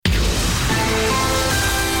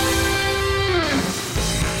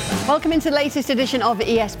Welcome into the latest edition of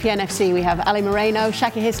ESPN FC. We have Ali Moreno,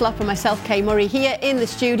 Shaka Hislop and myself, Kay Murray, here in the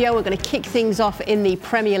studio. We're going to kick things off in the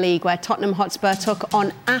Premier League, where Tottenham Hotspur took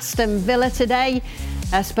on Aston Villa today.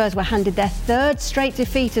 Spurs were handed their third straight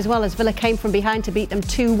defeat, as well as Villa came from behind to beat them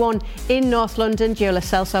 2-1 in North London. Gio Lo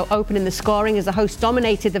Celso opening the scoring as the hosts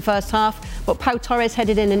dominated the first half, but Pau Torres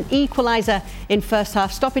headed in an equaliser in first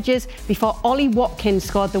half stoppages before Ollie Watkins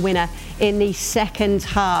scored the winner in the second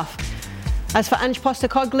half. As for Ange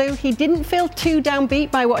Postecoglou, he didn't feel too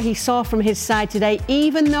downbeat by what he saw from his side today,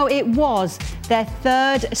 even though it was their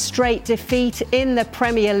third straight defeat in the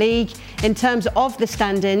Premier League. In terms of the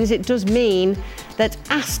standings, it does mean that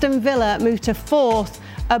Aston Villa move to fourth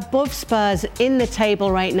above Spurs in the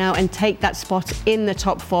table right now and take that spot in the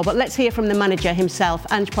top four. But let's hear from the manager himself,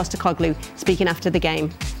 Ange Postecoglou, speaking after the game.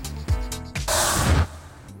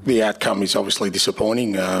 The outcome is obviously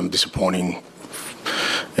disappointing.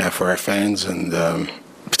 For our fans and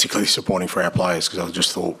particularly disappointing for our players, because I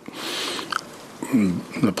just thought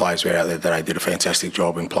the players were out there today did a fantastic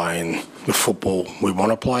job in playing the football we want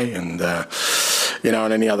to play, and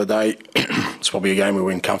on any other day it's probably a game we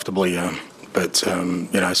win comfortably, but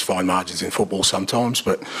it's fine margins in football sometimes,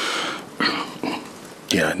 but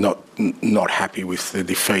not happy with the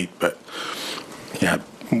defeat. But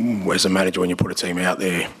as a manager, when you put a team out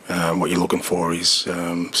there, what you're looking for is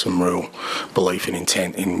some real belief and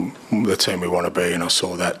intent in the team we want to be, and I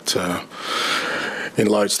saw that in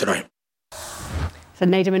loads today. So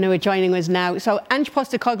Nader Manua joining us now. So Ange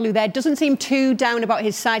Postecoglou there doesn't seem too down about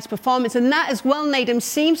his side's performance, and that as well, Nader,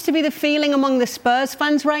 seems to be the feeling among the Spurs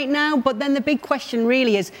fans right now. But then the big question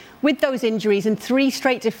really is, with those injuries and 3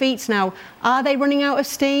 straight defeats now, are they running out of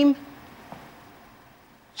steam?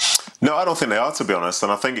 No, I don't think they are, to be honest.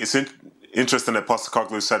 And I think it's interesting that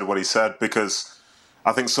Postecoglou said what he said, because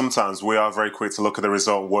I think sometimes we are very quick to look at the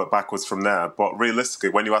result and work backwards from there. But realistically,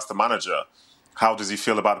 when you ask the manager, how does he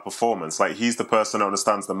feel about the performance? Like, he's the person who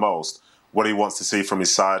understands the most what he wants to see from his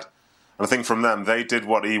side. And I think from them, they did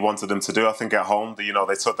what he wanted them to do. I think at home,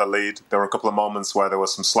 they took the lead. There were a couple of moments where there were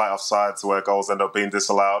some slight offsides where goals ended up being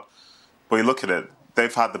disallowed. But you look at it,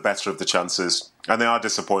 they've had the better of the chances, and they are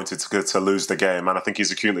disappointed to lose the game, and I think he's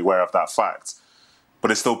acutely aware of that fact.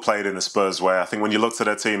 But it's still played in the Spurs way. I think when you looked at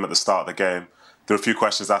their team at the start of the game, there were a few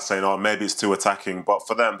questions asked saying, maybe it's too attacking, but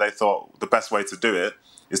for them, they thought the best way to do it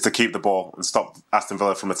is to keep the ball and stop Aston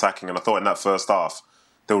Villa from attacking, and I thought in that first half,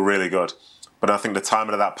 they were really good. But I think the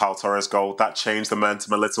timing of that Pau Torres goal, that changed the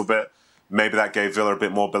momentum a little bit. Maybe that gave Villa a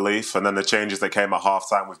bit more belief, and then the changes that came at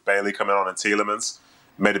half-time with Bailey coming on and Tielemans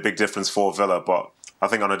made a big difference for Villa. But I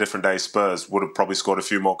think on a different day, Spurs would have probably scored a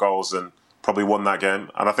few more goals and probably won that game.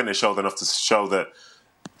 And I think they showed enough to show that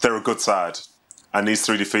they're a good side. And these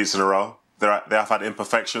 3 defeats in a row, they have had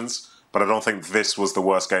imperfections, but I don't think this was the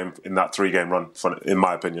worst game in that 3-game run, in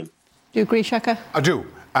my opinion. Do you agree, Shaka? I do.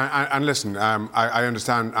 And listen, I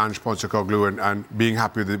understand Ange Postecoglou and being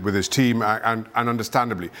happy with his team, and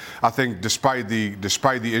understandably. I think despite the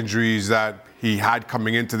injuries that he had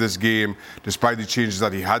coming into this game, despite the changes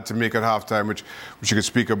that he had to make at halftime, which you could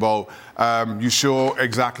speak about, you saw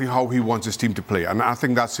exactly how he wants his team to play. And I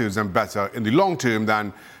think that serves them better in the long term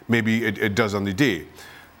than maybe it does on the day.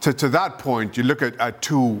 To that point, you look at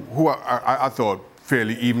 2 who I thought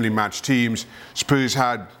fairly evenly matched teams. Spurs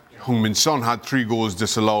had Heung-min Son had 3 goals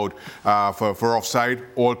disallowed for offside,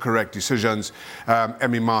 all correct decisions.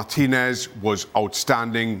 Emi Martinez was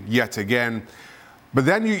outstanding yet again. But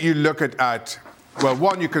then you look at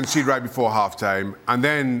one, you concede right before halftime, and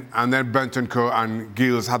then Bentancur and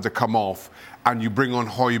Gales had to come off, and you bring on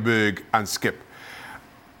Højbjerg and Skip.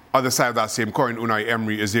 Other side of that same coin, Unai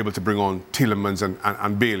Emery is able to bring on Tielemans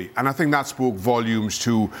and Bailey. And I think that spoke volumes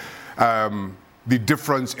to the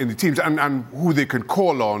difference in the teams and who they can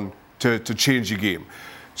call on to change the game.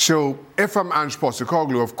 So if I'm Ange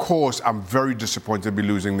Postecoglou, of course, I'm very disappointed to be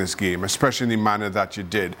losing this game, especially in the manner that you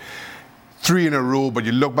did. 3 in a row, but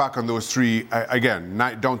you look back on those 3, again,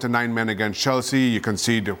 down to 9 men against Chelsea. You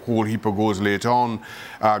concede a whole heap of goals later on.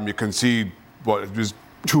 You concede, it was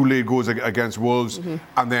 2 late goals against Wolves.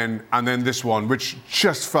 Mm-hmm. And then this one, which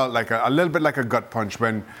just felt like a little bit like a gut punch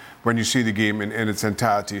when you see the game in its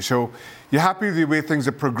entirety. So you're happy with the way things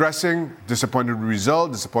are progressing, disappointed with the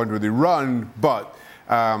result, disappointed with the run, but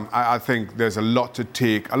I think there's a lot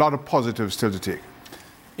of positives still to take.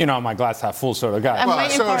 I'm a glass half full sort of guy. I'm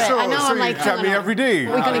waiting for it. I know, I'm like, you tell me every day.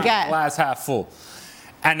 What are we going to get? Glass half full.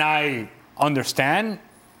 And I understand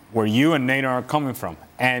where you and Nader are coming from,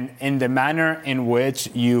 and in the manner in which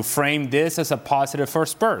you frame this as a positive for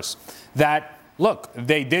Spurs. That, look,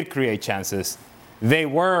 they did create chances. They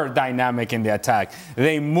were dynamic in the attack.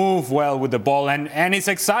 They move well with the ball, and it's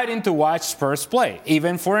exciting to watch Spurs play,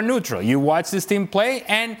 even for a neutral. You watch this team play,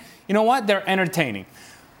 and you know what? They're entertaining.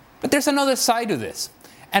 But there's another side to this.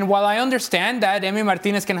 And while I understand that Emi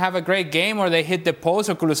Martinez can have a great game, or they hit the post,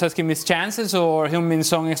 or Kulusevski missed chances, or Heung-min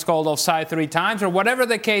Son is called offside 3 times, or whatever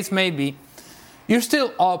the case may be, you're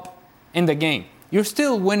still up in the game. You're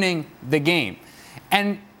still winning the game.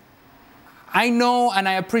 And I know and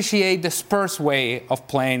I appreciate the Spurs way of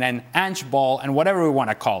playing and Ange ball and whatever we want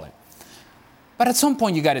to call it. But at some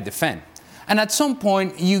point, you got to defend. And at some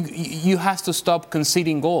point, you have to stop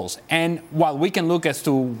conceding goals. And while we can look as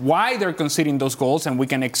to why they're conceding those goals, and we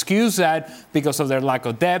can excuse that because of their lack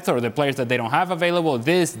of depth or the players that they don't have available,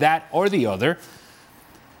 this, that, or the other,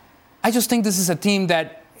 I just think this is a team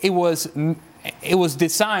that it was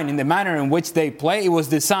designed in the manner in which they play. It was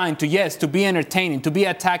designed to, yes, to be entertaining, to be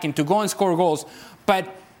attacking, to go and score goals,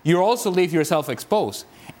 but you also leave yourself exposed.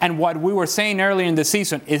 And what we were saying earlier in the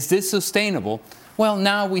season, is this sustainable? Well,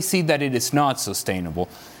 now we see that it is not sustainable.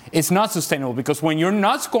 It's not sustainable because when you're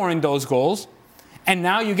not scoring those goals, and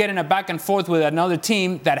now you get in a back and forth with another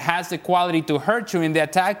team that has the quality to hurt you in the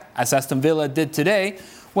attack, as Aston Villa did today,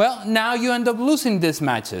 well, now you end up losing these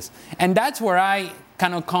matches. And that's where I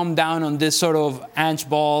kind of calm down on this sort of Ange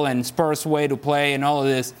ball and Spurs way to play and all of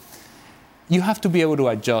this. You have to be able to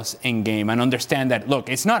adjust in game and understand that, look,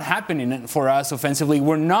 it's not happening for us offensively.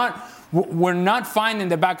 We're not finding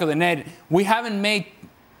the back of the net. We haven't made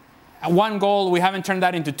one goal. We haven't turned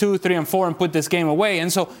that into 2, 3, and 4 and put this game away.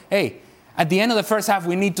 And so, hey, at the end of the first half,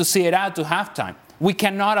 we need to see it out to halftime. We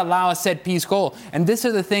cannot allow a set-piece goal. And these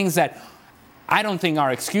are the things that I don't think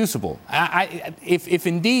are excusable. If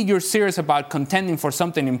indeed you're serious about contending for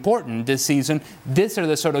something important this season, these are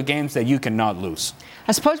the sort of games that you cannot lose.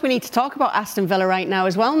 I suppose we need to talk about Aston Villa right now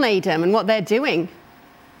as well, Nedum, and what they're doing.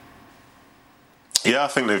 Yeah, I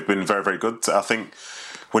think they've been very, very good. I think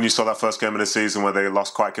when you saw that first game of the season where they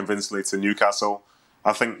lost quite convincingly to Newcastle,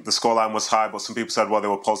 I think the scoreline was high, but some people said, well, there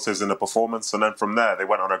were positives in the performance. And then from there, they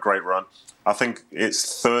went on a great run. I think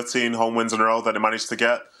it's 13 home wins in a row that they managed to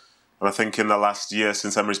get. And I think in the last year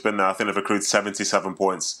since Emery's been there, I think they've accrued 77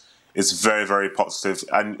 points. It's very, very positive.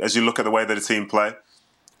 And as you look at the way that the team play,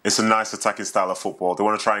 it's a nice attacking style of football. They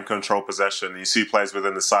want to try and control possession. You see players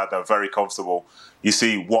within the side that are very comfortable. You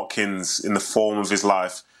see Watkins in the form of his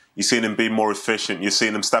life. You're seeing him be more efficient. You're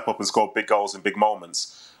seeing him step up and score big goals in big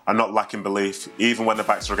moments and not lacking belief. Even when the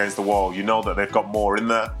backs are against the wall, you know that they've got more in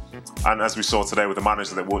there. And as we saw today with the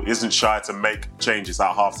manager that isn't shy to make changes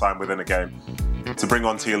at half-time within a game, to bring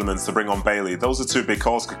on Tielemans, to bring on Bailey. Those are 2 big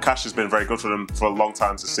calls. Cash has been very good for them for a long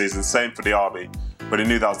time this season. Same for Diaby. But he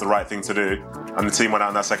knew that was the right thing to do. And the team went out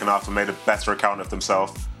in that second half and made a better account of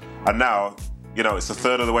themselves. And now, you know, it's a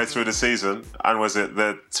third of the way through the season. And was it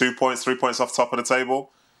the 2 points, 3 points off top of the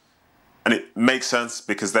table? And it makes sense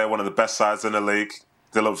because they're one of the best sides in the league.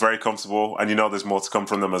 They look very comfortable. And you know there's more to come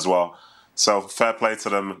from them as well. So fair play to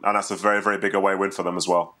them. And that's a very, very big away win for them as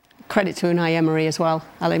well. Credit to Unai Emery as well,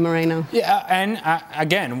 Ale Moreno. Yeah, and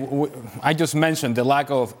again, I just mentioned the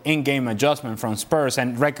lack of in-game adjustment from Spurs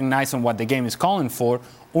and recognizing what the game is calling for.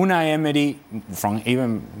 Unai Emery, from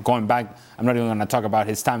even going back, I'm not even going to talk about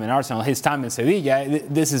his time in Arsenal, his time in Sevilla,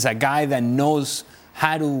 this is a guy that knows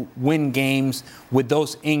how to win games with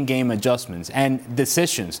those in-game adjustments and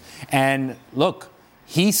decisions. And look,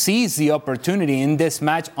 he sees the opportunity in this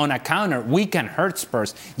match on a counter. We can hurt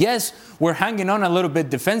Spurs. Yes, we're hanging on a little bit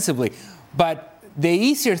defensively, but the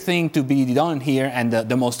easier thing to be done here and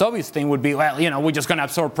the most obvious thing would be, well, you know, we're just going to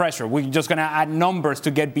absorb pressure. We're just going to add numbers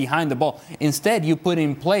to get behind the ball. Instead, you put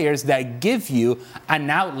in players that give you an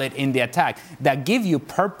outlet in the attack, that give you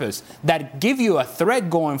purpose, that give you a threat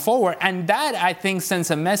going forward. And that, I think,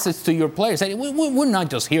 sends a message to your players. We're not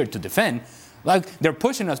just here to defend. Like, they're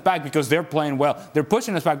pushing us back because they're playing well. They're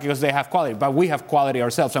pushing us back because they have quality, but we have quality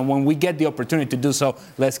ourselves. And when we get the opportunity to do so,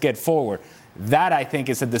 let's get forward. That, I think,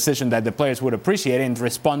 is a decision that the players would appreciate and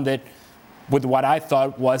responded with what I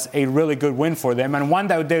thought was a really good win for them. And one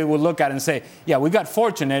that they would look at and say, yeah, we got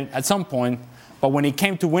fortunate at some point, but when it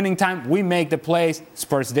came to winning time, we make the plays.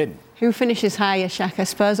 Spurs didn't. Who finishes higher, Xhaka,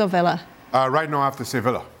 Spurs or Villa? Right now, I have to say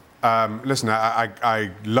Villa. Listen,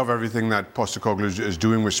 I love everything that Postecoglou is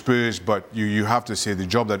doing with Spurs, but you have to say the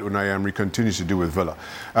job that Unai Emery continues to do with Villa.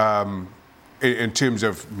 In terms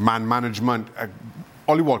of man management,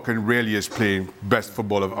 Ollie Watkins really is playing best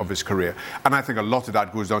football of his career. And I think a lot of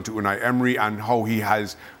that goes down to Unai Emery and how he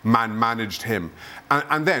has man-managed him.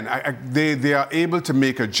 And then they are able to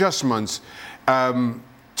make adjustments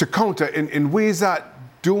to counter in ways that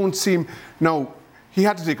don't seem... Now, he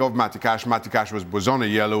had to take off Matty Cash. Matty Cash was on a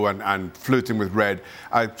yellow and flirting with red.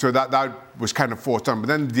 So that was kind of forced on. But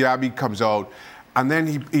then Diaby comes out, and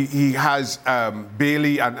then he has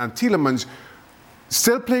Bailey and Tielemans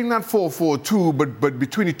still playing that 4-4-2, but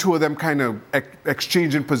between the two of them kind of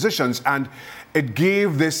exchanging positions. And it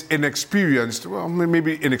gave this inexperienced, well,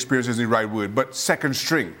 maybe inexperienced isn't the right word, but second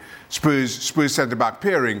string Spurs centre-back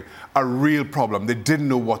pairing a real problem. They didn't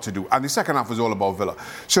know what to do. And the second half was all about Villa.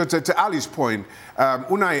 So to Ali's point,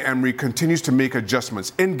 Unai Emery continues to make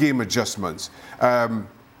adjustments, in-game adjustments,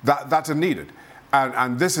 that are needed.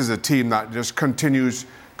 And this is a team that just continues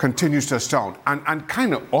to astound. And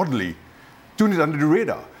kind of oddly, doing it under the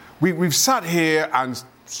radar. We've sat here and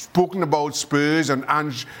spoken about Spurs and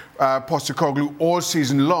Ange Postecoglou all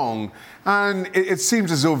season long, and it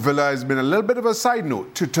seems as though Villa has been a little bit of a side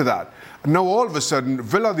note to that. Now all of a sudden,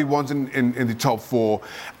 Villa are the ones in the top four,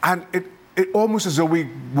 and it almost as though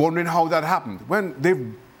we're wondering how that happened when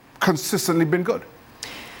they've consistently been good.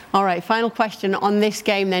 All right, final question on this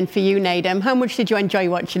game then for you, Nedum. How much did you enjoy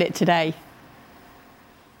watching it today?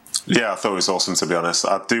 Yeah, I thought it was awesome, to be honest.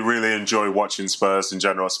 I do really enjoy watching Spurs in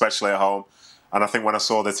general, especially at home. And I think when I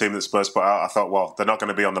saw the team that Spurs put out, I thought, well, they're not going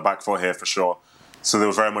to be on the back foot here for sure. So they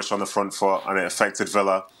were very much on the front foot, and it affected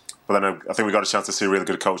Villa. But then I think we got a chance to see really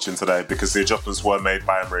good coaching today because the adjustments were made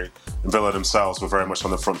by Emery, and Villa themselves were very much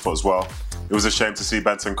on the front foot as well. It was a shame to see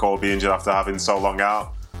Benton Cole be injured after having so long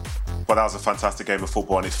out. But that was a fantastic game of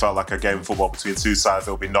football, and it felt like a game of football between two sides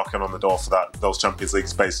that will be knocking on the door for those Champions League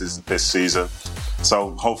spaces this season.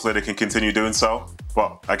 So hopefully they can continue doing so.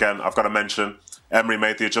 But again, I've got to mention, Emery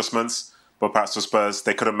made the adjustments, but perhaps for Spurs,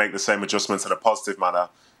 they couldn't make the same adjustments in a positive manner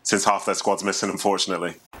since half their squad's missing,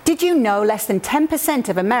 unfortunately. Did you know less than 10%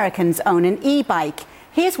 of Americans own an e-bike?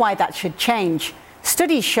 Here's why that should change.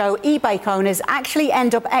 Studies show e-bike owners actually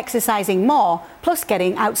end up exercising more, plus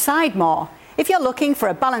getting outside more. If you're looking for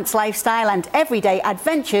a balanced lifestyle and everyday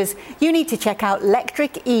adventures, you need to check out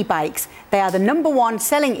Lectric e-bikes. They are the #1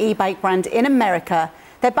 selling e-bike brand in America.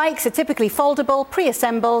 Their bikes are typically foldable,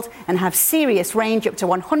 pre-assembled, and have serious range up to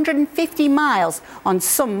 150 miles on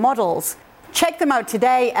some models. Check them out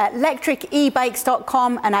today at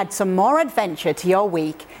lectricebikes.com and add some more adventure to your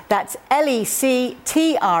week. That's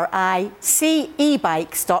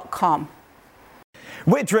lectricebikes.com.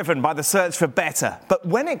 We're driven by the search for better, but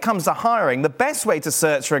when it comes to hiring, the best way to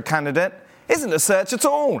search for a candidate isn't to search at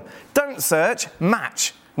all. Don't search,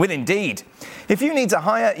 match with Indeed. If you need to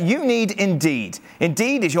hire, you need Indeed.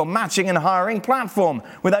 Indeed is your matching and hiring platform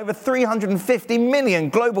with over 350 million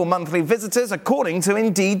global monthly visitors according to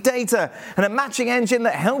Indeed data, and a matching engine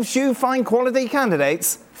that helps you find quality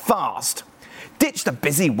candidates fast. Ditch the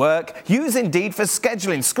busy work. Use Indeed for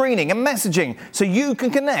scheduling, screening and messaging so you can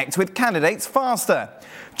connect with candidates faster.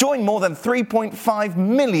 Join more than 3.5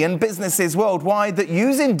 million businesses worldwide that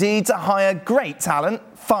use Indeed to hire great talent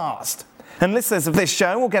fast. And listeners of this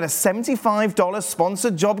show will get a $75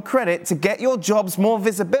 sponsored job credit to get your jobs more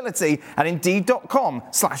visibility at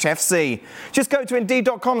Indeed.com/FC. Just go to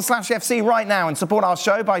Indeed.com/FC right now and support our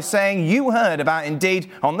show by saying you heard about Indeed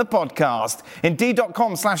on the podcast.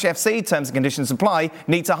 Indeed.com/FC, terms and conditions apply.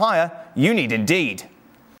 Need to hire? You need Indeed.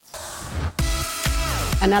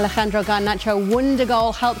 An Alejandro Garnacho wonder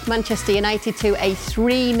goal helped Manchester United to a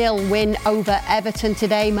 3-0 win over Everton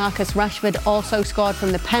today. Marcus Rashford also scored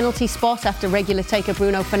from the penalty spot after regular taker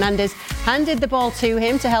Bruno Fernandes handed the ball to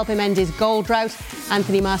him to help him end his goal drought.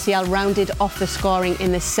 Anthony Martial rounded off the scoring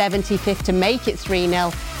in the 75th to make it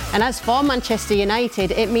 3-0. And as for Manchester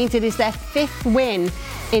United, it means it is their 5th win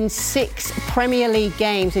in 6 Premier League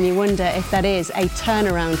games, and you wonder if that is a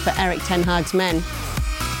turnaround for Erik ten Hag's men.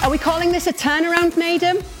 Are we calling this a turnaround,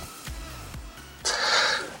 Nedum?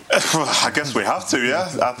 I guess we have to, yeah.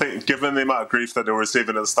 I think given the amount of grief that they were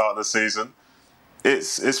receiving at the start of the season,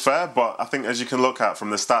 it's fair, but I think as you can look at from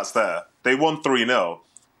the stats there, they won 3-0,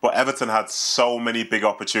 but Everton had so many big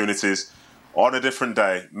opportunities on a different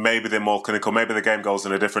day. Maybe they're more clinical, maybe the game goes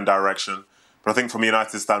in a different direction. But I think from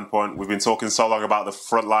United's standpoint, we've been talking so long about the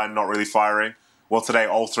front line not really firing. Well, today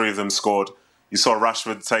all 3 of them scored. You saw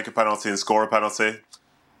Rashford take a penalty and score a penalty.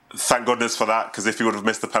 Thank goodness for that, because if he would have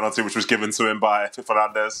missed the penalty which was given to him by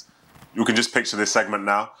Fernandes, you can just picture this segment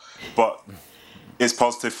now. But it's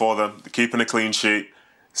positive for them. They're keeping a clean sheet,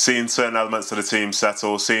 seeing certain elements of the team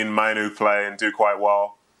settle, seeing Mainu play and do quite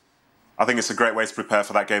well. I think it's a great way to prepare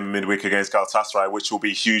for that game in midweek against Galatasaray, which will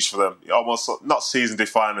be huge for them. Almost not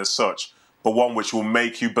season-defining as such, but one which will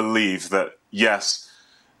make you believe that, yes,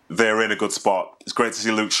 they're in a good spot. It's great to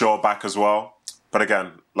see Luke Shaw back as well. But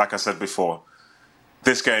again, like I said before,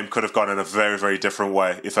 this game could have gone in a very, very different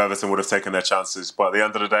way if Everton would have taken their chances. But at the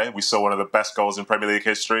end of the day, we saw one of the best goals in Premier League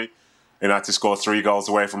history. United score 3 goals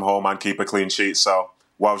away from home and keep a clean sheet. So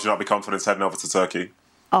why would you not be confident heading over to Turkey?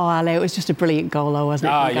 Oh, Ali, it was just a brilliant goal, though,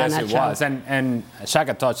 wasn't it? Yes, it was. And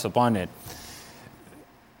Shaka touched upon it.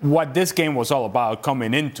 What this game was all about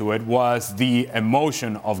coming into it was the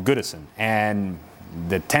emotion of Goodison and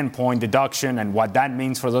the 10-point deduction and what that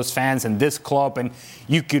means for those fans and this club. And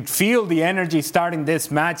you could feel the energy starting this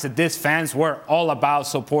match that these fans were all about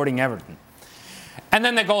supporting Everton. And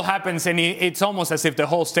then the goal happens, and it's almost as if the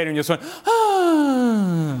whole stadium just went,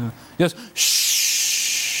 just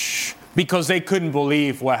shh, because they couldn't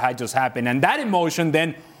believe what had just happened. And that emotion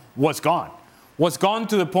then was gone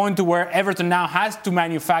to the point to where Everton now has to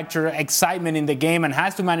manufacture excitement in the game and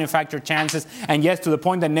has to manufacture chances. And yes, to the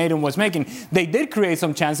point that Nathan was making, they did create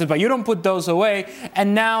some chances, but you don't put those away.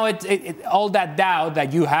 And now all that doubt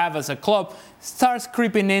that you have as a club starts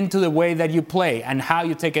creeping into the way that you play and how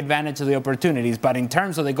you take advantage of the opportunities. But in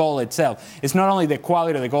terms of the goal itself, it's not only the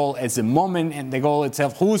quality of the goal, it's the moment in the goal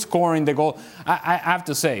itself, who's scoring the goal. I have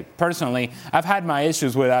to say, personally, I've had my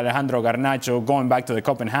issues with Alejandro Garnacho going back to the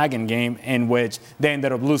Copenhagen game in which they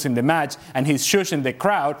ended up losing the match, and he's shushing the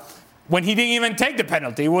crowd when he didn't even take the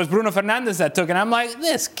penalty. It was Bruno Fernandes that took it. And I'm like,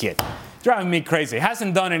 this kid, driving me crazy.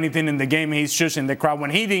 Hasn't done anything in the game. He's shushing the crowd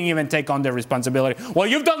when he didn't even take on the responsibility. Well,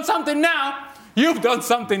 you've done something now. You've done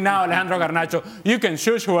something now, Alejandro Garnacho. You can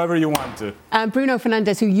shush whoever you want to. Bruno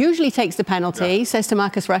Fernandes, who usually takes the penalty, says to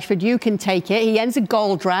Marcus Rashford, you can take it. He ends a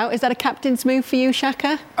goal drought. Is that a captain's move for you,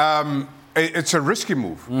 Shaka? It's a risky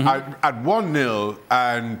move. Mm-hmm. At 1-0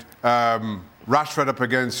 and Rashford up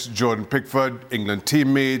against Jordan Pickford, England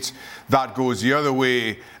teammates, that goes the other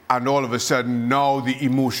way. And all of a sudden, now the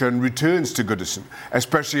emotion returns to Goodison,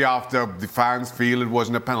 especially after the fans feel it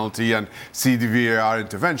wasn't a penalty and see the VAR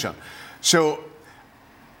intervention. So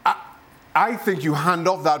I think you hand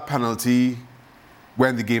off that penalty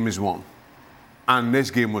when the game is won. And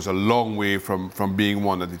this game was a long way from being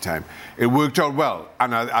won at the time. It worked out well,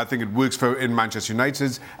 and I think it works in Manchester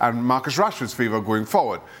United's and Marcus Rashford's favour going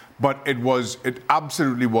forward. But it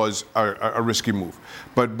absolutely was a risky move.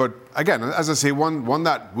 But again, as I say, one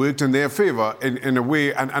that worked in their favour in a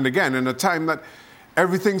way, and again in a time that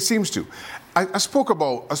everything seems to. I spoke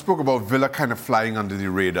about Villa kind of flying under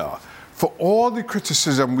the radar. For all the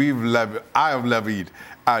criticism I have levied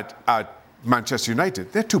at Manchester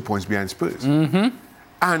United, they're 2 points behind Spurs. Mm-hmm.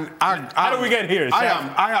 And how do we get here? I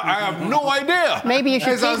have no idea. Maybe you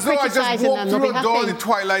should keep criticising them. It's as though I just walked through a door in the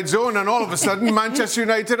Twilight Zone and all of a sudden Manchester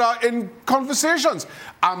United are in conversations.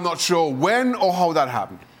 I'm not sure when or how that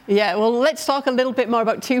happened. Yeah, well, let's talk a little bit more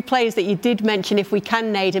about two players that you did mention, if we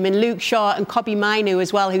can name them, and Luke Shaw and Kobbie Mainoo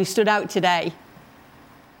as well, who stood out today.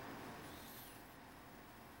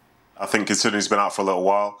 I think considering he's been out for a little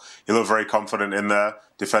while, he looked very confident in there.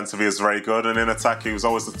 Defensively, he was very good, and in attack, he was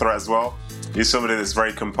always the threat as well. He's somebody that's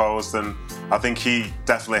very composed, and I think he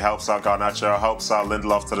definitely helps out Garnacho, helps out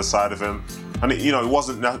Lindelof to the side of him. And it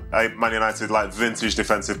wasn't a Man United like vintage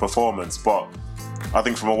defensive performance, but I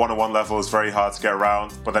think from a one-on-one level, it's very hard to get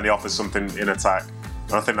around. But then he offers something in attack,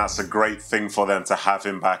 and I think that's a great thing for them to have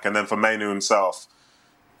him back. And then for Mainoo himself,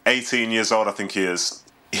 18 years old, I think he is.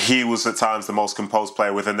 He was at times the most composed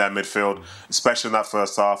player within their midfield, especially in that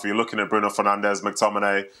first half. You're looking at Bruno Fernandes,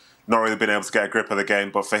 McTominay, not really being able to get a grip of the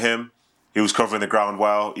game. But for him, he was covering the ground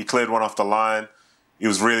well. He cleared one off the line. He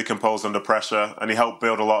was really composed under pressure, and he helped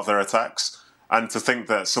build a lot of their attacks. And to think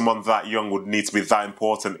that someone that young would need to be that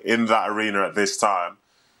important in that arena at this time,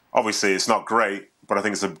 obviously it's not great, but I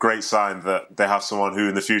think it's a great sign that they have someone who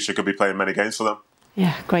in the future could be playing many games for them.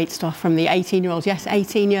 Yeah, great stuff from the 18-year-olds. Yes,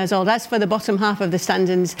 18 years old. As for the bottom half of the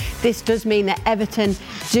standings, this does mean that Everton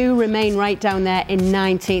do remain right down there in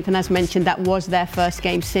 19th. And as mentioned, that was their first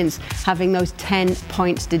game since having those 10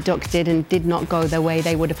 points deducted and did not go the way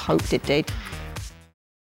they would have hoped it did.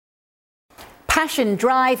 Passion,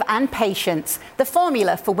 drive and patience. The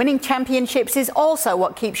formula for winning championships is also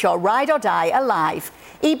what keeps your ride or die alive.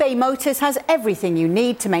 eBay Motors has everything you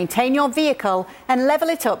need to maintain your vehicle and level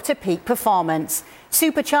it up to peak performance.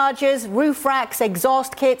 Superchargers, roof racks,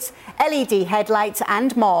 exhaust kits, LED headlights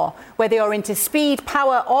and more. Whether you're into speed,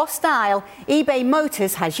 power or style, eBay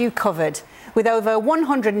Motors has you covered. With over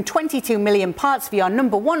 122 million parts for your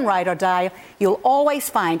number one ride or die, you'll always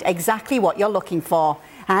find exactly what you're looking for.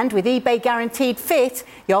 And with eBay Guaranteed Fit,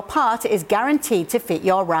 your part is guaranteed to fit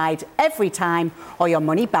your ride every time or your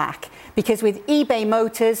money back. Because with eBay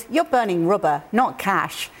Motors, you're burning rubber, not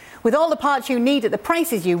cash. With all the parts you need at the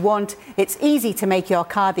prices you want, it's easy to make your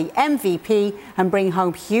car the MVP and bring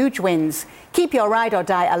home huge wins. Keep your ride or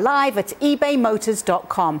die alive at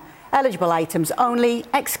ebaymotors.com. Eligible items only,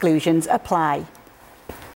 exclusions apply.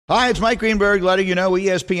 Hi, it's Mike Greenberg letting you know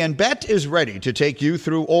ESPN Bet is ready to take you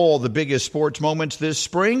through all the biggest sports moments this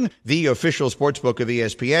spring. The official sportsbook of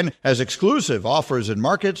ESPN has exclusive offers and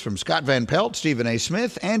markets from Scott Van Pelt, Stephen A.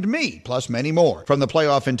 Smith, and me, plus many more. From the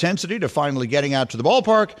playoff intensity to finally getting out to the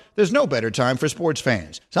ballpark, there's no better time for sports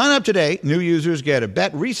fans. Sign up today. New users get a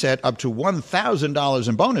bet reset up to $1,000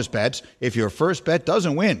 in bonus bets if your first bet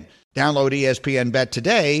doesn't win. Download ESPN Bet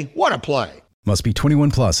today. What a play. Must be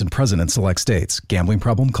 21 plus and present in select states. Gambling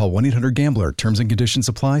problem? Call 1-800-GAMBLER. Terms and conditions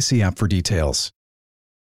apply. See app for details.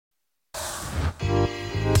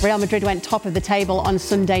 Real Madrid went top of the table on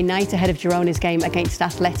Sunday night ahead of Girona's game against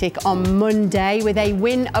Athletic on Monday with a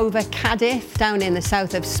win over Cadiz down in the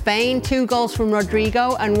south of Spain. 2 goals from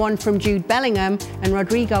Rodrigo and 1 from Jude Bellingham, and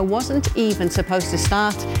Rodrigo wasn't even supposed to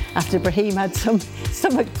start after Brahim had some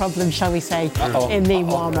stomach problems, shall we say, in the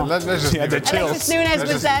warm-up. Let's just leave it. Alexis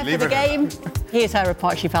Nunes was there for the game. Here's her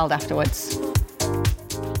report. She felt afterwards.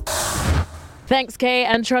 Thanks, Kay.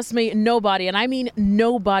 And trust me, nobody, and I mean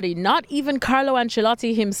nobody, not even Carlo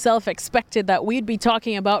Ancelotti himself, expected that we'd be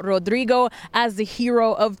talking about Rodrigo as the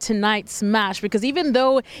hero of tonight's match. Because even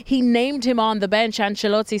though he named him on the bench,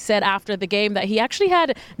 Ancelotti said after the game that he actually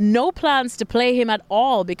had no plans to play him at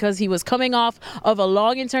all because he was coming off of a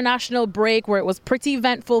long international break where it was pretty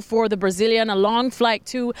eventful for the Brazilian, a long flight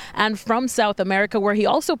to and from South America, where he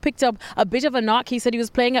also picked up a bit of a knock. He said he was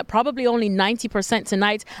playing at probably only 90%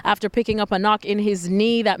 tonight after picking up a knock in his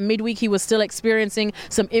knee. That midweek he was still experiencing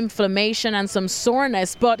some inflammation and some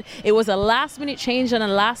soreness, but it was a last-minute change and a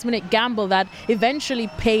last-minute gamble that eventually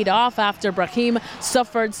paid off after Brahim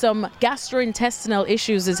suffered some gastrointestinal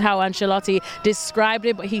issues, is how Ancelotti described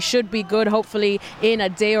it, but he should be good hopefully in a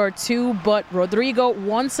day or two. But Rodrigo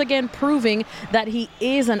once again proving that he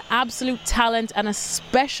is an absolute talent and a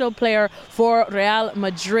special player for Real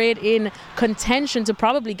Madrid, in contention to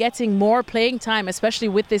probably getting more playing time, especially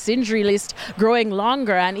with this injury list growing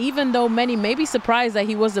longer. And even though many may be surprised that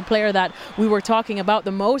he was the player that we were talking about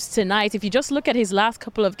the most tonight, if you just look at his last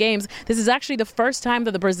couple of games, this is actually the first time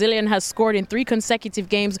that the Brazilian has scored in 3 consecutive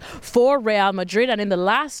games for Real Madrid, and in the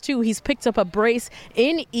last 2 he's picked up a brace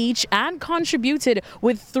in each and contributed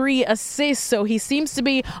with 3 assists. So he seems to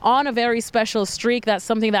be on a very special streak. That's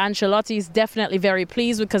something that Ancelotti is definitely very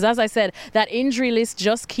pleased with, because as I said, that injury list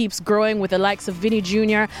just keeps growing with the likes of Vini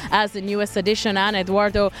Jr. as the newest addition and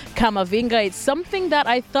Eduardo Camavinga. It's something that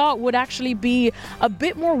I thought would actually be a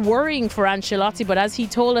bit more worrying for Ancelotti, but as he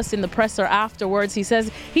told us in the presser afterwards, he says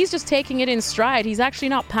he's just taking it in stride. He's actually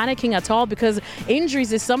not panicking at all, because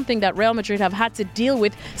injuries is something that Real Madrid have had to deal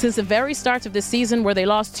with since the very start of the season, where they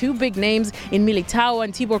lost 2 big names in Militao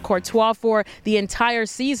and Thibaut Courtois for the entire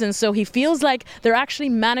season. So he feels like they're actually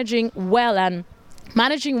managing well, and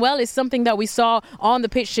managing well is something that we saw on the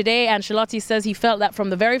pitch today. Ancelotti says he felt that from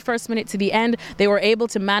the very first minute to the end, they were able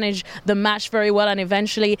to manage the match very well, and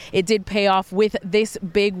eventually it did pay off with this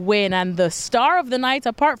big win. And the star of the night,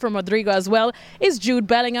 apart from Rodrigo as well, is Jude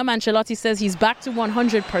Bellingham. Ancelotti says he's back to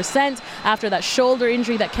 100% after that shoulder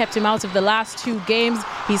injury that kept him out of the last 2 games.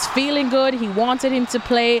 He's feeling good. He wanted him to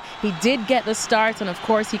play. He did get the start, and of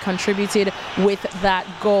course he contributed with that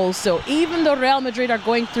goal. So even though Real Madrid are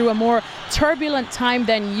going through a more turbulent time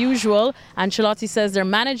than usual, Ancelotti says they're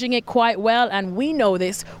managing it quite well, and we know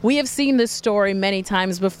this. We have seen this story many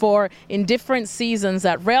times before in different seasons,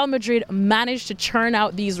 that Real Madrid managed to churn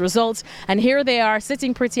out these results, and here they are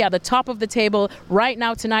sitting pretty at the top of the table right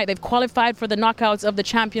now. Tonight they've qualified for the knockouts of the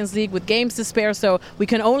Champions League with games to spare, so we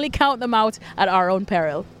can only count them out at our own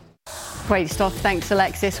peril. Great stuff. Thanks,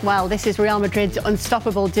 Alexis. Well, this is Real Madrid's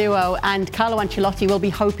unstoppable duo, and Carlo Ancelotti will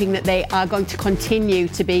be hoping that they are going to continue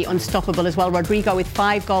to be unstoppable as well. Rodrigo with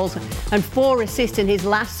 5 goals and 4 assists in his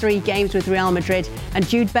last 3 games with Real Madrid, and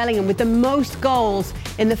Jude Bellingham with the most goals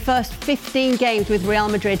in the first 15 games with Real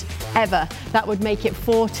Madrid ever. That would make it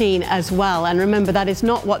 14 as well. And remember, that is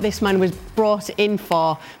not what this man was brought in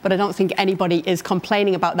for, but I don't think anybody is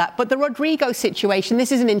complaining about that. But the Rodrigo situation,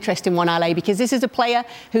 this is an interesting one, Ale, because this is a player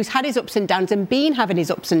who's had his ups and downs and been having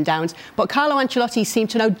his ups and downs, but Carlo Ancelotti seemed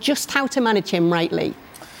to know just how to manage him rightly.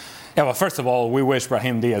 Yeah, well, first of all, we wish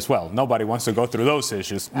Brahim as well. Nobody wants to go through those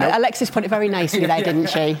issues. Nope. Alexis put it very nicely there, didn't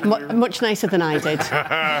she? Much nicer than I did.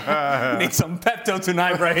 Need some Pepto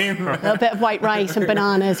tonight, Brahim. A little bit of white rice and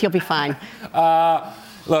bananas, you'll be fine.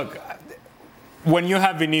 Look, when you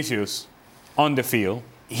have Vinicius on the field,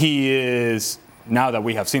 he is, now that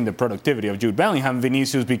we have seen the productivity of Jude Bellingham,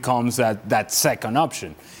 Vinicius becomes that second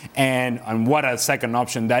option. And what a second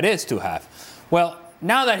option that is to have. Well,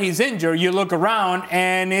 now that he's injured, you look around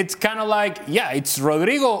and it's kind of like, yeah, it's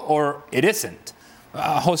Rodrigo or it isn't.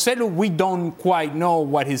 Joselu, we don't quite know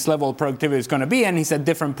what his level of productivity is going to be, and he's a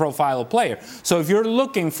different profile of player. So if you're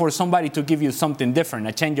looking for somebody to give you something different,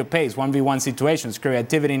 a change of pace, 1v1 situations,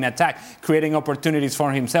 creativity in attack, creating opportunities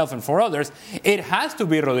for himself and for others, it has to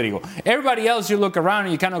be Rodrigo. Everybody else, you look around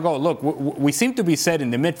and you kind of go, look, we seem to be set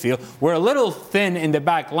in the midfield. We're a little thin in the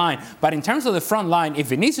back line. But in terms of the front line, if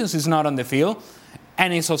Vinicius is not on the field,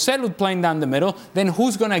 and it's Joselu playing down the middle, then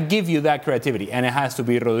who's going to give you that creativity? And it has to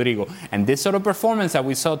be Rodrigo. And this sort of performance that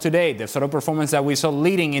we saw today, the sort of performance that we saw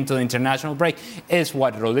leading into the international break, is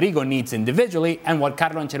what Rodrigo needs individually and what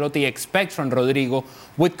Carlo Ancelotti expects from Rodrigo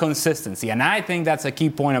with consistency. And I think that's a key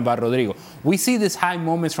point about Rodrigo. We see these high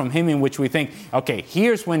moments from him in which we think, okay,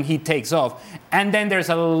 here's when he takes off. And then there's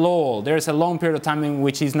a lull. There's a long period of time in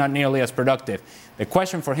which he's not nearly as productive. The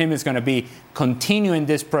question for him is going to be continuing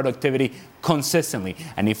this productivity consistently.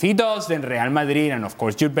 And if he does, then Real Madrid and, of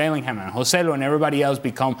course, Jude Bellingham and Joselu and everybody else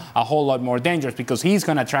become a whole lot more dangerous because he's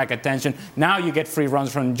going to attract attention. Now you get free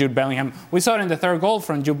runs from Jude Bellingham. We saw it in the third goal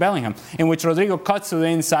from Jude Bellingham, in which Rodrigo cuts to the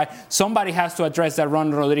inside. Somebody has to address that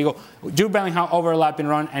run, Rodrigo. Jude Bellingham overlapping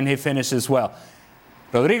run, and he finishes well.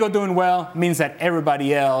 Rodrigo doing well means that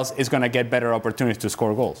everybody else is going to get better opportunities to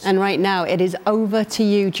score goals. And right now, it is over to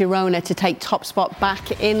you, Girona, to take top spot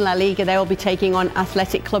back in La Liga. They will be taking on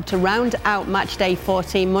Athletic Club to round out match day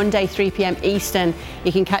 14, Monday, 3 p.m. Eastern.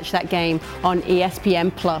 You can catch that game on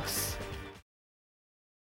ESPN+.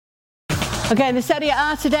 Okay, in the Serie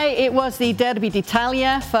A today, it was the Derby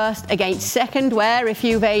d'Italia, first against second, where if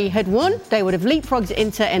Juve had won, they would have leapfrogged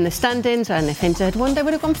Inter in the standings, and if Inter had won, they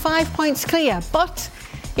would have gone 5 points clear. But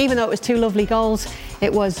even though it was two lovely goals,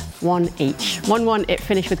 it was one each. 1-1, it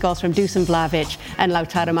finished with goals from Dusan Vlahovic and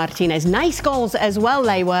Lautaro Martinez. Nice goals as well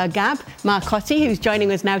they were, Gab. Marcotti, who's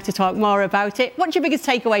joining us now to talk more about it. What's your biggest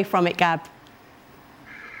takeaway from it, Gab?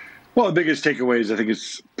 Well, the biggest takeaway is I think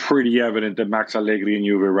it's pretty evident that Max Allegri and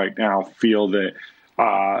Juve right now feel that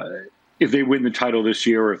if they win the title this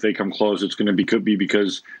year or if they come close, it's going to could be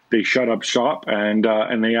because they shut up shop and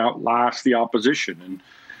they outlast the opposition.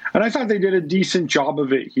 And I thought they did a decent job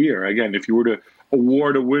of it here. Again, if you were to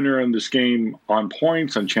award a winner in this game on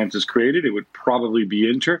points, on chances created, it would probably be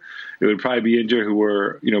Inter. It would probably be Inter who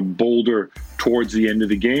were, bolder towards the end of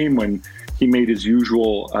the game when he made his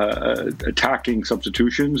usual attacking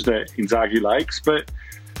substitutions that Inzaghi likes. But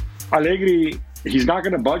Allegri, he's not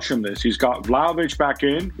going to budge from this. He's got Vlahovic back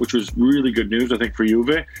in, which was really good news, I think, for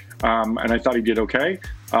Juve. And I thought he did okay,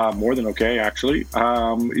 more than okay, actually.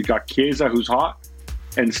 You got Chiesa, who's hot.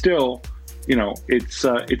 And still,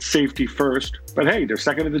 it's safety first. But hey, they're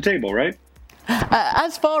second at the table, right?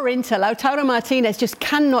 As for Inter, Lautaro Martinez just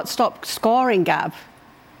cannot stop scoring, Gab.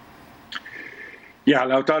 Yeah,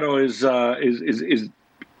 Lautaro is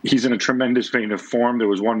he's in a tremendous vein of form. There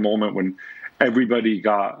was one moment when everybody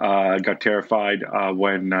got terrified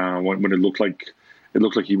when it looked like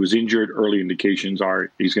he was injured. Early indications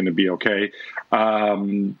are he's going to be okay.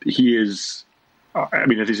 He is. I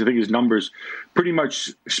think his numbers pretty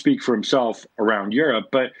much speak for himself around Europe,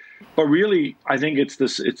 but really, I think it's the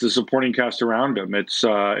supporting cast around him. It's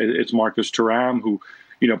Marcus Thuram who,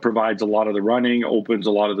 provides a lot of the running, opens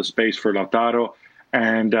a lot of the space for Lautaro,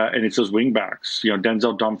 and it's those wing backs.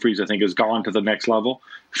 Denzel Dumfries, I think, has gone to the next level.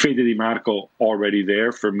 Fede Di Marco already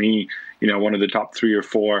there for me. One of the top 3 or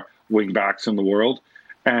 4 wing backs in the world,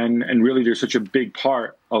 and really, they're such a big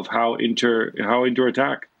part of how Inter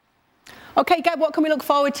attack. Okay, Gab, what can we look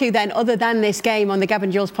forward to then, other than this game on the Gab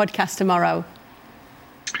and Jules podcast tomorrow?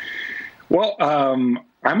 Well,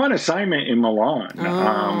 I'm on assignment in Milan. Hang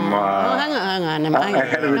on.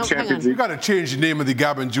 Ahead of the Champions League. You've got to change the name of the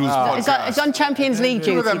Gab and Jules podcast. It's on Champions League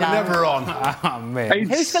duty now. Never on. Oh, man.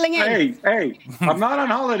 Who's filling in? Hey, I'm not on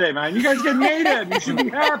holiday, man. You guys get Nadim. You should be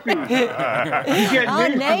happy.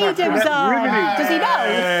 Nadim's on. Does he know?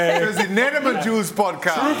 It's the Nadim and Jules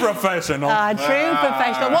podcast. True professional. True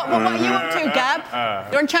professional. What are you up to, Gab?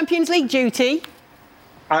 You're on Champions League duty.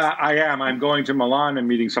 I am. I'm going to Milan and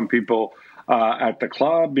meeting some people at the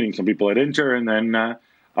club, meeting some people at Inter, and then I'm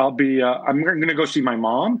going to go see my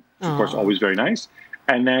mom. Of course, always very nice.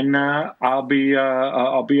 And then I'll be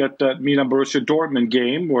at the Milan Borussia Dortmund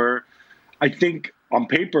game, where I think on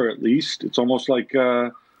paper at least it's almost like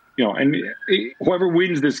and whoever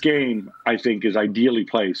wins this game, I think, is ideally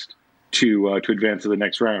placed to advance to the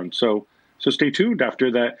next round. So stay tuned after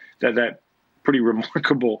that pretty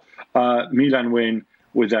remarkable Milan win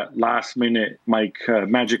with that last-minute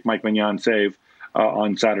magic Mike Maignan save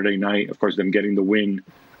on Saturday night. Of course, them getting the win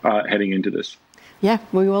heading into this. Yeah,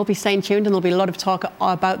 we will be staying tuned, and there'll be a lot of talk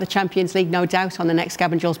about the Champions League, no doubt, on the next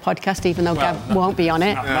Gab and Jules podcast, even though Gab won't be on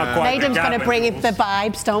it. Naden's going to bring the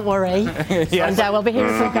vibes, don't worry. And we'll be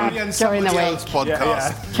hearing from Gab during the week.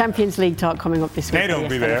 Podcast. Champions League talk coming up this week. Naden will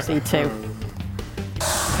be there. Too.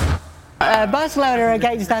 Barcelona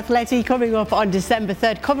against Atleti coming up on December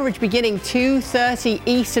 3rd. Coverage beginning 2:30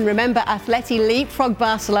 Eastern. Remember, Atleti leapfrogged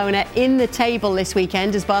Barcelona in the table this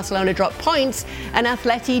weekend as Barcelona dropped points and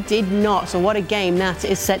Atleti did not. So what a game that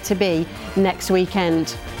is set to be next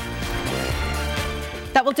weekend.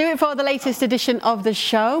 That will do it for the latest edition of the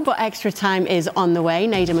show, but extra time is on the way.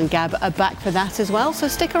 Naden and Gab are back for that as well, so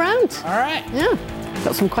stick around. All right. Yeah.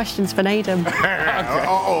 Got some questions for Naden. Yeah.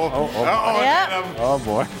 Oh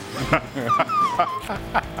boy.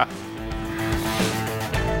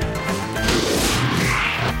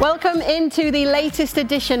 Welcome into the latest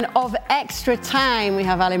edition of Extra Time. We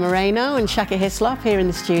have Ali Moreno and Shaka Hislop here in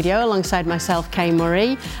the studio alongside myself, Kay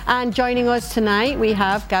Murray. And joining us tonight, we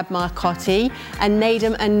have Gab Marcotti and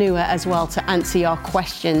Naden Anua as well to answer your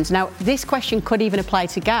questions. Now, this question could even apply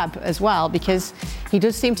to Gab as well because he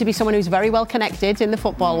does seem to be someone who's very well connected in the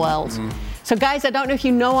football world. So, guys, I don't know if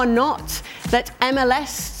you know or not that MLS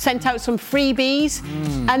sent out some freebies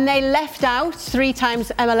and they left out 3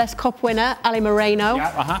 times MLS Cup winner Ali Moreno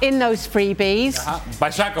in those freebies.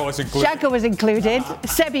 But Shaka was included. Shaka was included.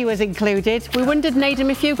 Sebi was included. We wondered, Naden,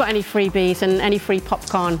 if you got any freebies and any free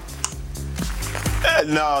popcorn.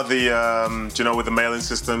 No, do you know, with the mailing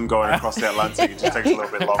system going across the Atlantic, it just takes a little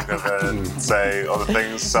bit longer than, say, other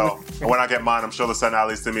things. So when I get mine, I'm sure they'll send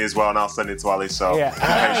Ali's to me as well, and I'll send it to Ali. So there you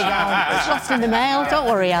go. It's lost in the mail. Don't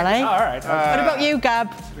worry, Ali. All right. What about you, Gab?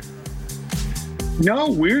 No,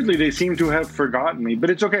 weirdly, they seem to have forgotten me, but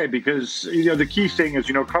it's okay because the key thing is,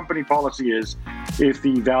 company policy is if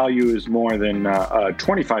the value is more than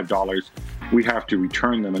 $25, we have to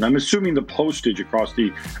return them. And I'm assuming the postage across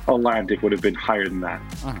the Atlantic would have been higher than that.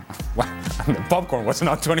 Well, the popcorn was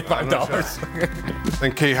not $25.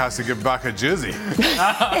 Then Kay has to give back a jersey.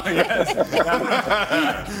 Yes.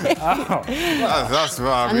 That's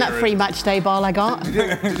And that free match day ball I got.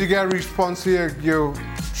 Did you get a response to your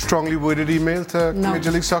strongly worded email to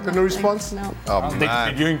Major League Soccer? No response? No. Oh, man.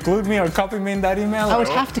 Did you include me or copy me in that email? I would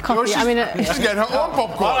have to copy. She's getting her own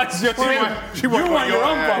popcorn. You want your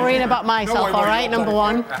own popcorn. Worrying about myself, all right, number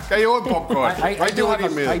one. Get your own popcorn. I do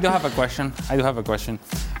have a question.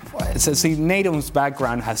 So, see, Naden's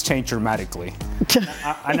background has changed dramatically.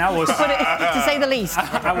 And I was, to say the least.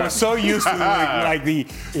 I was so used to like the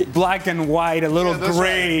black and white, a little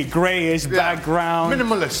grayish background.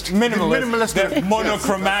 Minimalist, the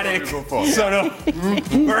monochromatic sort of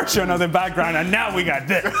version of the background. And now we got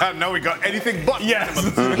this. Now we got anything but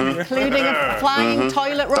Including a flying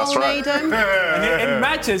toilet roll, right. Naden. And it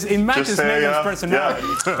matches Naden's personality.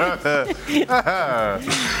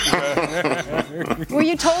 Were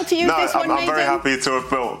you told to use this one, I'm very Naden? happy to have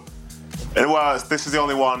built. This is the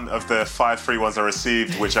only one of the 5 free ones I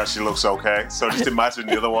received, which actually looks okay. So just imagine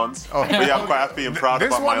the other ones. But yeah, I'm quite happy and proud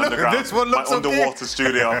about my underwater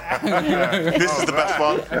studio. This is the best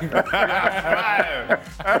one.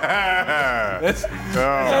 There's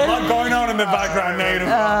a lot going on in the background, Naden.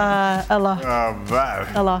 A lot. Oh, man.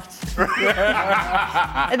 A lot.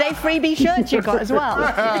 Are they freebie shirts you got as well?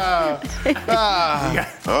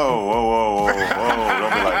 Whoa.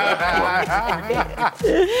 Don't be like that. Come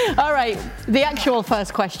on. All right, the actual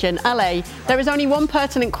first question. Ale, there is only one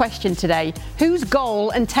pertinent question today. Whose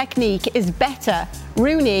goal and technique is better,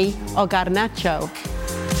 Rooney or Garnacho?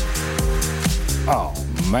 Oh,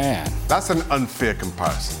 man. That's an unfair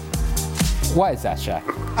comparison. Why is that, Shaq?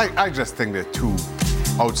 I just think they're 2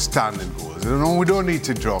 outstanding goals. We don't need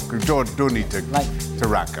to joke. We don't need to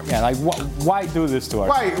rank them. Yeah, why do this to us?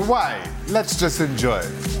 Why? Let's just enjoy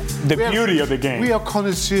it. The beauty of the game. We are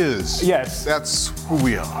connoisseurs. Yes. That's who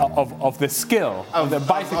we are. Of the skill, of the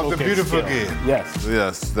bicycle of the beautiful skill. game.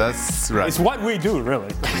 Yes, that's right. It's what we do,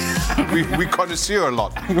 really. we connoisseur a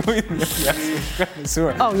lot.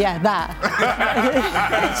 Connoisseur. Oh, yeah, that.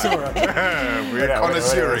 We're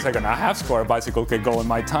connoisseuring. Wait a second, I have scored a bicycle kick goal in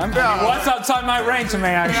my time. I mean, what's outside my range,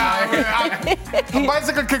 man? A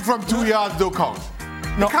bicycle kick from 2 yards don't count.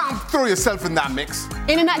 No. You can't throw yourself in that mix.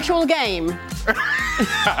 In an actual game?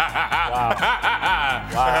 Wow.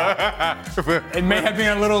 It may have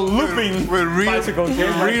been a little looping bicycle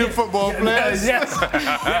kick. Real football players. Yes,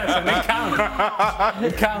 and they count.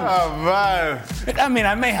 Oh, man. I mean,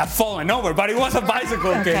 I may have fallen over, but it was a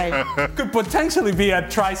bicycle kick. Could potentially be a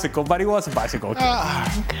tricycle, but it was a bicycle kick.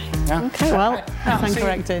 Okay, well, that's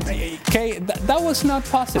uncorrected. Okay, that was not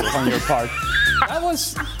positive on your part.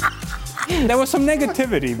 There was some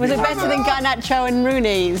negativity. Was it better than Garnacho and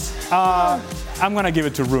Rooney's? I'm going to give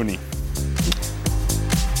it to Rooney.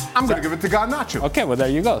 I'm going to give it to Garnacho. Okay, well, there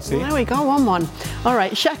you go. See? Well, there we go, 1-1. All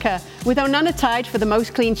right, Shaka, with Onana tied for the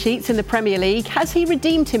most clean sheets in the Premier League, has he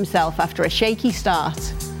redeemed himself after a shaky start?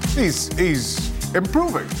 He's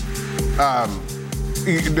improving.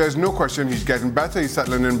 There's no question he's getting better. He's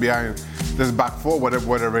settling in behind this back four,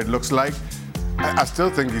 whatever it looks like. I still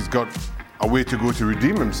think he's got a way to go to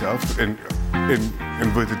redeem himself in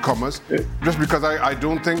inverted commas, just because I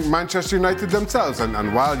don't think Manchester United themselves,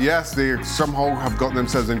 and while yes, they somehow have got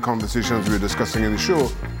themselves in conversations we were discussing in the show,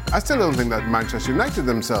 I still don't think that Manchester United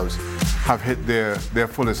themselves have hit their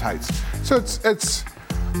fullest heights. So it's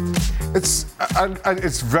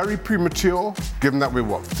very premature, given that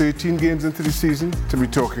we're 13 games into the season, to be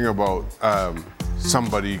talking about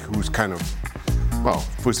somebody who's kind of, well,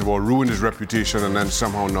 first of all, ruined his reputation and then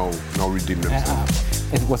somehow now redeemed himself.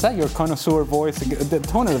 Was that your connoisseur voice? The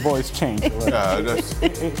tone of the voice changed.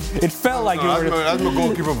 It felt like you were. That's my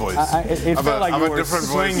goalkeeper voice. It felt like you were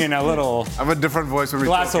swinging a little. I have a different voice when we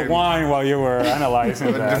glass of wine while you were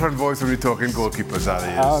analyzing that. I have a different voice when we're talking goalkeepers, Ali.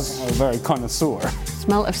 I was very connoisseur.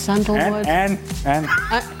 Smell of sandalwood. And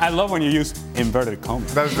I love when you use inverted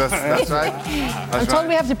commas. That's right. I'm told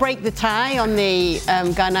we have to break the tie on the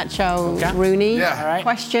Garnacho Rooney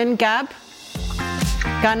question. Gab?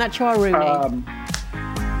 Garnacho or Rooney?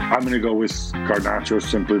 I'm going to go with Garnacho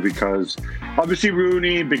simply because obviously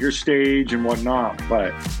Rooney, bigger stage and whatnot,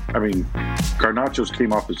 but I mean, Garnacho's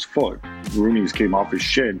came off his foot. Rooney's came off his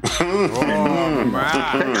shin. Claimed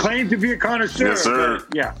to be a connoisseur. Yes, sir.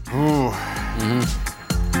 Yeah.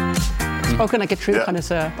 Spoken like a true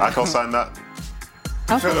connoisseur. I can sign that.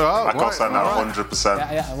 Okay. I can sign that 100%.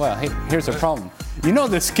 Yeah, well, here's the problem. You know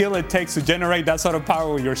the skill it takes to generate that sort of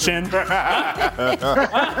power with your shin? You know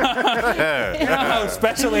how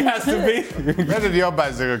special it has to be? Where did your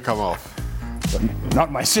bicycle come off?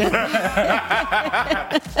 Not my shin. Come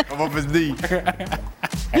off his knee.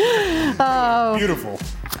 Oh. Beautiful.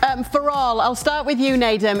 For all, I'll start with you,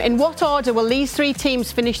 Nadem. In what order will these three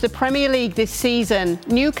teams finish the Premier League this season?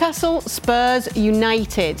 Newcastle, Spurs,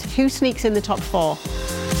 United. Who sneaks in the top four?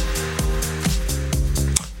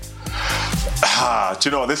 Do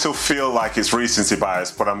you know, this will feel like it's recency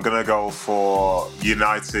bias, but I'm going to go for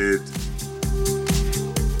United,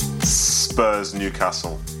 Spurs,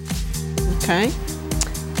 Newcastle. Okay.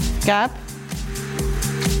 Gab?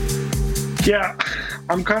 Yeah,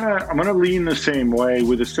 I'm going to lean the same way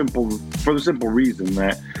for the simple reason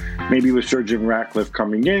that maybe with Sir Jim Ratcliffe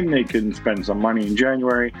coming in, they can spend some money in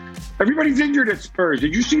January. Everybody's injured at Spurs.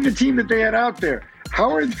 Did you see the team that they had out there? How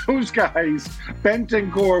are those guys,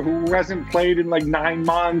 Bentancur, who hasn't played in like 9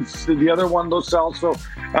 months, the other one, Lo Celso,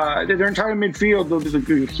 their entire midfield,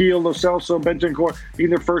 the Heel, Lo Celso, Bentancur, being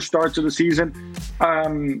their first starts of the season,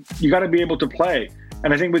 you got to be able to play.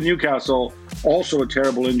 And I think with Newcastle, also a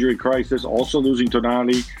terrible injury crisis, also losing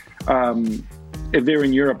Tonali. If they're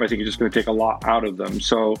in Europe, I think it's just going to take a lot out of them.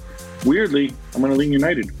 So, weirdly, I'm going to lean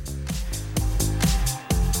United.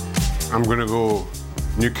 I'm going to go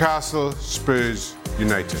Newcastle, Spurs,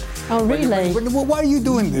 United. Oh, really? Why are you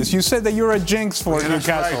doing this? You said that you're a jinx for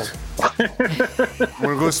Newcastle. Right. I'm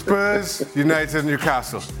going to go Spurs, United,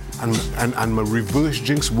 Newcastle. And my reverse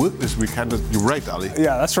jinx worked this weekend. You're right, Ali.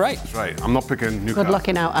 Yeah, that's right. That's right. I'm not picking Newcastle. Good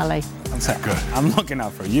looking out, Ali. Good. I'm looking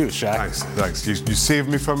out for you, Shaq. Thanks. You saved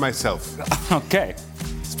me from myself. Okay.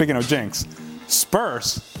 Speaking of jinx,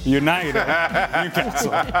 Spurs, United,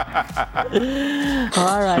 Newcastle.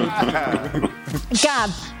 All right.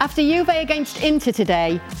 Gab, after Juve against Inter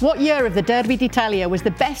today, what year of the Derby d'Italia was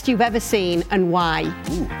the best you've ever seen and why?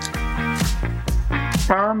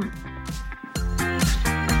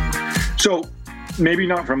 So maybe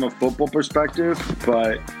not from a football perspective,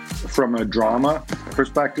 but from a drama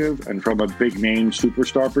perspective and from a big name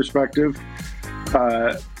superstar perspective,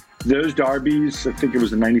 those derbies, I think it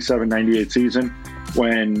was the 97-98 season,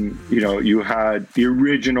 when you had the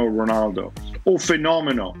original Ronaldo,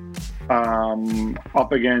 Fenomeno,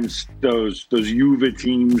 up against those Juve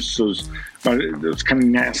teams, those kind of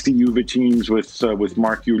nasty Juve teams with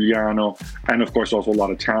Mark Giuliano, and of course also a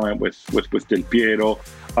lot of talent with Del Piero,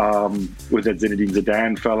 with that Zinedine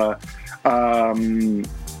Zidane fella.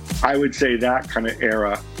 I would say that kind of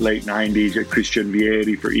era, late 90s, at Christian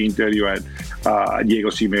Vieri for Inter, you had Diego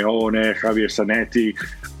Simeone, Javier Zanetti.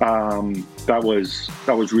 That was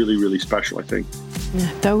really, really special, I think.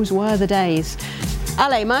 Yeah, those were the days.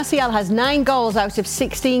 Ale, Martial has 9 goals out of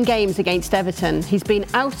 16 games against Everton. He's been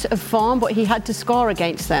out of form, but he had to score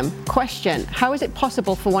against them. Question, how is it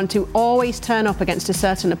possible for one to always turn up against a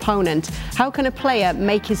certain opponent? How can a player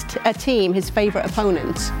make a team his favourite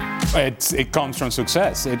opponent? It comes from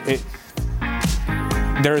success.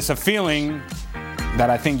 There is a feeling that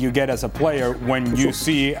I think you get as a player when you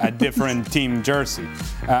see a different team jersey.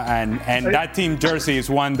 And that team jersey is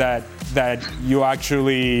one that you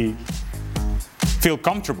actually feel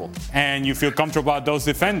comfortable. And you feel comfortable about those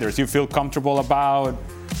defenders. You feel comfortable about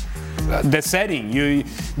the setting.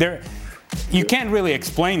 You can't really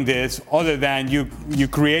explain this other than you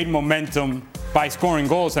create momentum by scoring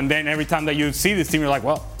goals, and then every time that you see this team, you're like,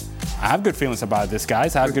 well, I have good feelings about this,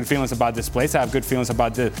 guys. I have good feelings about this place. I have good feelings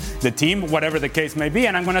about the team, whatever the case may be,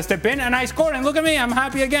 and I'm going to step in, and I scored, and look at me, I'm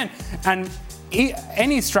happy again. And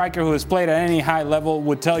any striker who has played at any high level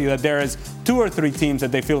would tell you that there is 2 or 3 teams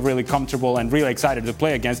that they feel really comfortable and really excited to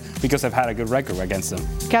play against because they've had a good record against them.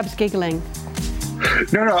 Gab's giggling.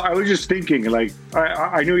 No, I was just thinking, like,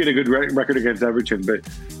 I knew he had a good record against Everton, but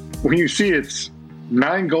when you see it's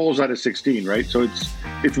 9 goals out of 16, right? So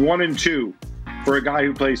it's 1 and 2 for a guy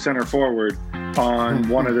who plays center forward on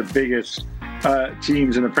one of the biggest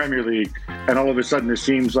teams in the Premier League, and all of a sudden it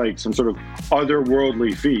seems like some sort of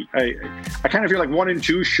otherworldly feat. I kind of feel like 1 and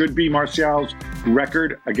 2 should be Martial's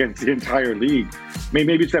record against the entire league.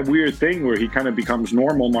 Maybe it's that weird thing where he kind of becomes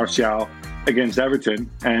normal Martial against Everton,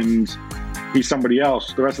 and he's somebody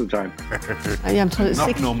else the rest of the time. Yeah, I'm told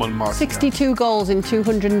it's normal Martial. 62 goals in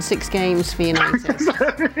 206 games for United.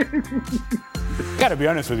 Gotta be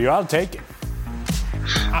honest with you, I'll take it.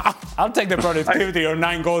 I'll take the productivity of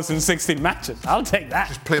 9 goals in 16 matches. I'll take that.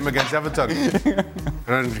 Just play him against Everton. And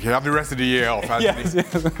then you have the rest of the year off, Anthony.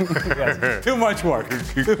 Yes. Too much work.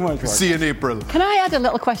 See you in April. Can I add a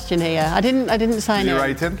little question here? I didn't sign it. Did you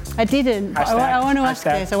write in? I didn't. I want to ask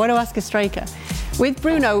this. I want to ask a striker. With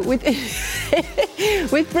Bruno, with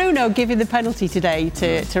Bruno giving the penalty today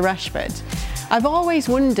to Rashford, I've always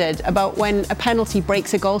wondered about when a penalty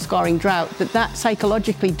breaks a goal-scoring drought, that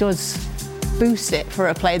psychologically does boost it for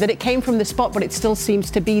a player, that it came from the spot, but it still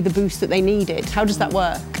seems to be the boost that they needed. How does that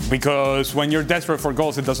work? Because when you're desperate for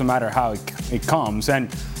goals, it doesn't matter how it comes.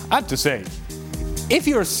 And I have to say, if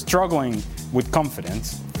you're struggling with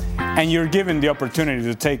confidence and you're given the opportunity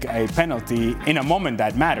to take a penalty in a moment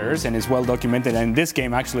that matters and is well documented, and this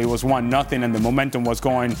game actually was 1-0 and the momentum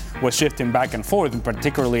was shifting back and forth, and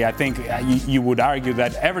particularly I think you would argue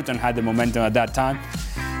that Everton had the momentum at that time.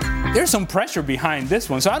 There's some pressure behind this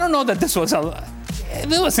one. So I don't know that this wasn't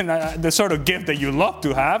the sort of gift that you love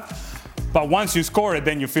to have. But once you score it,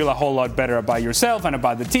 then you feel a whole lot better about yourself and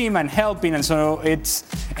about the team and helping. And so it's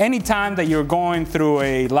any time that you're going through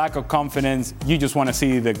a lack of confidence, you just want to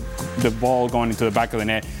see the ball going into the back of the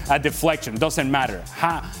net. A deflection, doesn't matter.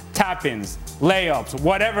 Tap-ins, layups,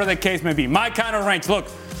 whatever the case may be. My kind of range. Look,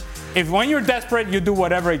 if when you're desperate, you do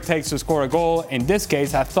whatever it takes to score a goal. In this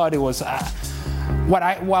case, I thought it was...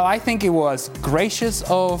 While I think it was gracious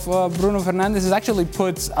of Bruno Fernandes, it actually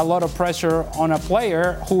puts a lot of pressure on a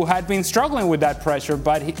player who had been struggling with that pressure,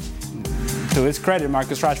 but to his credit,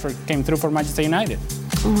 Marcus Rashford came through for Manchester United.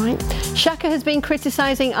 All right. Xhaka has been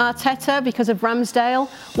criticising Arteta because of Ramsdale.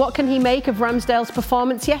 What can he make of Ramsdale's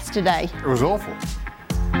performance yesterday? It was awful.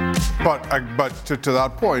 But to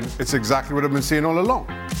that point, it's exactly what I've been saying all along.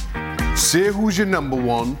 Say who's your number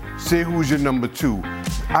 1, say who's your number 2.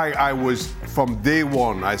 I was, from day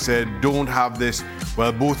one, I said, don't have this,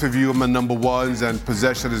 well, both of you are my number 1s and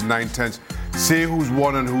possession is 9/10. Say who's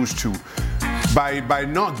 1 and who's 2. By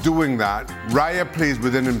not doing that, Raya plays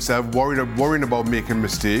within himself, worrying about making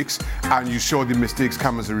mistakes, and you saw the mistakes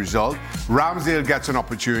come as a result. Ramsdale gets an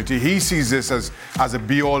opportunity. He sees this as a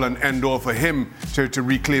be-all and end-all for him to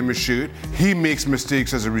reclaim his shirt. He makes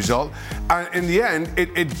mistakes as a result. And in the end,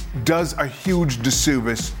 it does a huge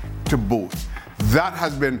disservice to both. That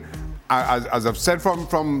has been, as I've said from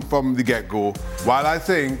the get-go, while I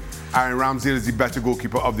think Aaron Ramsdale is the better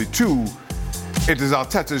goalkeeper of the two, it is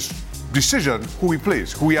Arteta's decision who he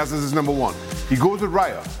plays, who he has as his number 1. He goes with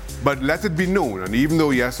Raya, but let it be known, and even though,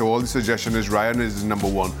 yes, all the suggestion is Ryan is his number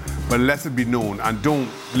 1, but let it be known, and don't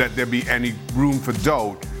let there be any room for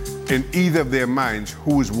doubt in either of their minds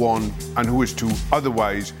who is 1 and who is 2.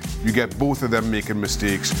 Otherwise, you get both of them making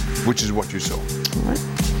mistakes, which is what you saw. All right.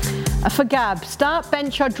 For Gab, start,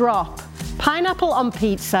 bench or drop? Pineapple on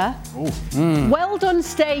pizza, well done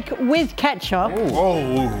steak with ketchup,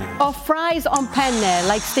 or fries on penne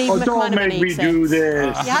like Steve McManaman don't make me do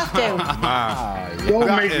this. You have to.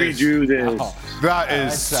 Don't make me do this. That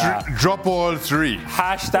is drop all 3.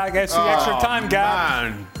 Hashtag FC extra time,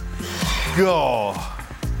 Gab. Man. Go. All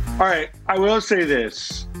right, I will say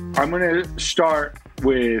this. I'm going to start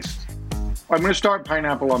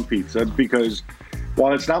pineapple on pizza because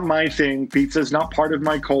while it's not my thing, pizza is not part of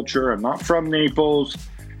my culture. I'm not from Naples.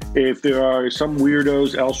 If there are some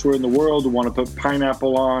weirdos elsewhere in the world who want to put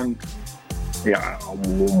pineapple on, yeah,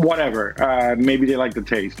 whatever. Maybe they like the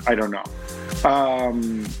taste. I don't know.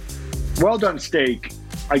 well done steak,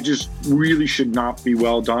 I just really should not be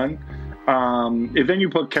well done. If then you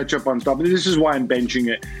put ketchup on top, this is why I'm benching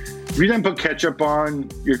it. If you then put ketchup on,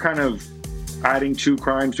 you're kind of adding two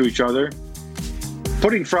crimes to each other.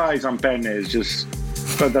 Putting fries on penne is just,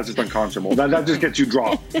 that's just unconscionable. That just gets you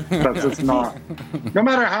dropped. That's just not, no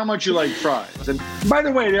matter how much you like fries. And by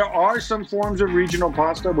the way, there are some forms of regional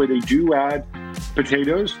pasta where they do add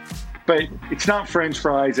potatoes, but it's not French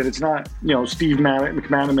fries, and it's not, Steve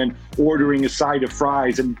McManaman ordering a side of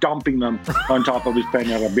fries and dumping them on top of his penne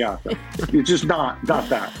arrabbiata. It's just not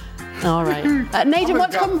that. All right. Naden,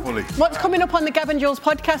 what's coming up on the Gab and Jules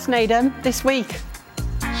podcast, Naden, this week?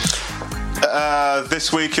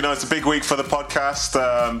 This week, it's a big week for the podcast.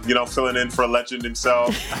 Filling in for a legend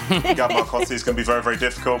himself. Gab Marcotti is going to be very, very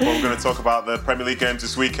difficult, but we're going to talk about the Premier League games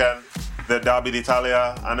this weekend, the Derby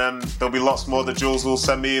d'Italia, and then there'll be lots more that Jules will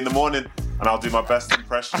send me in the morning, and I'll do my best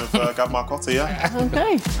impression of Gab Marcotti, yeah.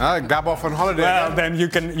 Okay. Gab off on holiday. Well, then you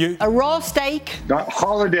a raw steak. Not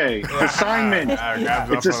holiday. Assignment.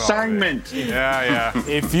 It's assignment. Yeah.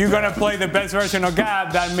 If you're gonna play the best version of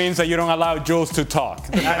Gab, that means that you don't allow Jules to talk.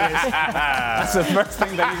 That's the first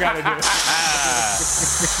thing that you gotta do.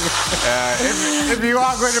 If you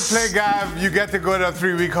are going to play Gab, you get to go on a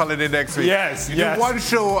 3-week holiday next week. Yes. You do one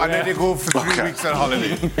show and then you go for 3 weeks on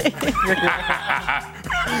holiday.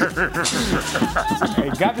 Hey,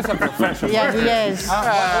 Gab is a professional. Yeah, he is.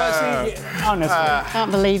 Honestly.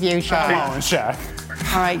 Can't believe you, Shaq. Come on, Shaq.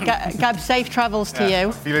 All right, Gab, safe travels to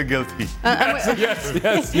you. Feeling guilty.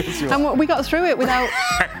 Yes, you are. And we got through it without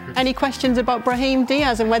any questions about Brahim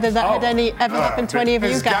Diaz and whether that had ever happened to any of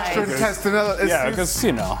you guys. Gastrointestinal. Yeah, because,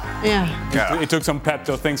 Yeah. It took some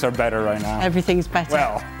Pepto. Things are better right now. Everything's better.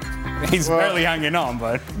 Well, he's barely hanging on,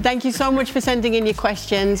 but... Thank you so much for sending in your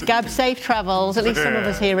questions. Gab, safe travels. At least some of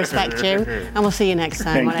us here respect you. And we'll see you next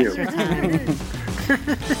time on Thank you. Extra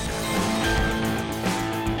Time.